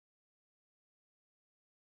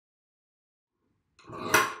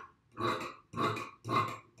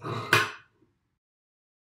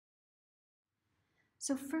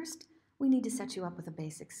So first, we need to set you up with a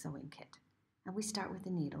basic sewing kit. And we start with the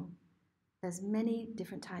needle. There's many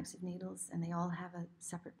different types of needles, and they all have a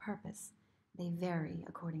separate purpose. They vary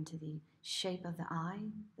according to the shape of the eye,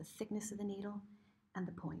 the thickness of the needle, and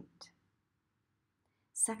the point.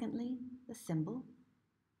 Secondly, the thimble,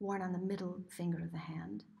 worn on the middle finger of the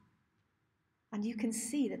hand. And you can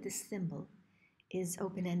see that this thimble is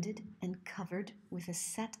open-ended and covered with a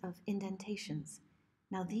set of indentations.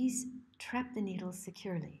 Now these trap the needle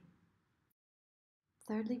securely.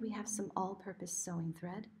 Thirdly, we have some all-purpose sewing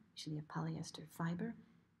thread, usually a polyester fiber,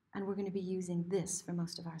 and we're going to be using this for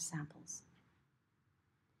most of our samples.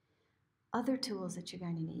 Other tools that you're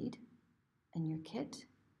going to need in your kit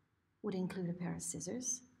would include a pair of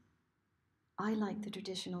scissors. I like the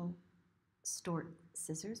traditional Stork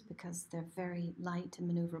scissors because they're very light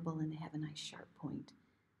and maneuverable and they have a nice sharp point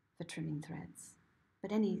for trimming threads,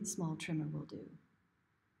 but any small trimmer will do.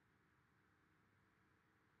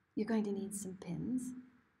 You're going to need some pins.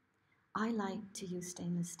 I like to use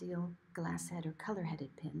stainless steel, glass head, or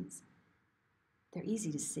color-headed pins. They're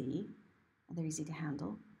easy to see, and they're easy to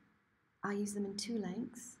handle. I use them in two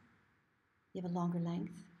lengths. You have a longer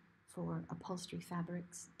length for upholstery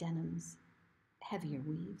fabrics, denims, heavier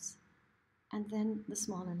weaves, and then the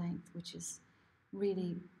smaller length, which is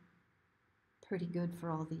really pretty good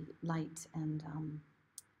for all the light and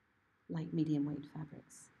light medium weight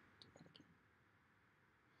fabrics. Do that again.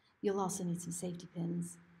 You'll also need some safety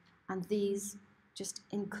pins, and these just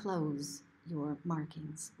enclose your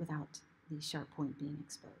markings without the sharp point being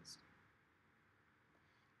exposed.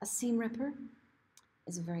 A seam ripper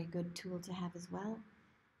is a very good tool to have as well.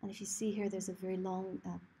 And if you see here, there's a very long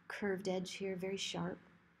curved edge here, very sharp,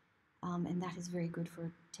 and that is very good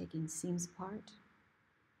for taking seams apart,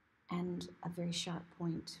 and a very sharp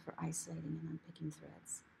point for isolating and unpicking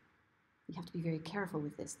threads. You have to be very careful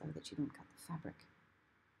with this, though, that you don't cut the fabric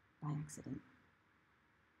by accident.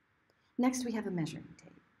 Next, we have a measuring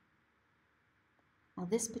tape. Now,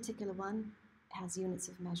 this particular one has units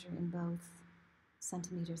of measure in both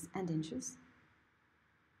centimeters and inches,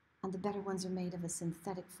 and the better ones are made of a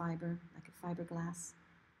synthetic fiber, like a fiberglass,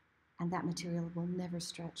 and that material will never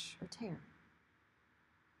stretch or tear.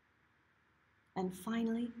 And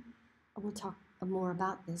finally, we'll talk more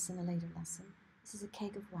about this in a later lesson. This is a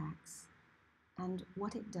cake of wax, and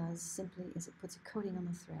what it does simply is it puts a coating on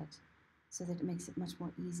the thread so that it makes it much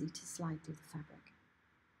more easy to slide through the fabric.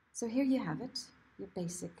 So here you have it, your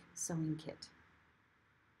basic sewing kit.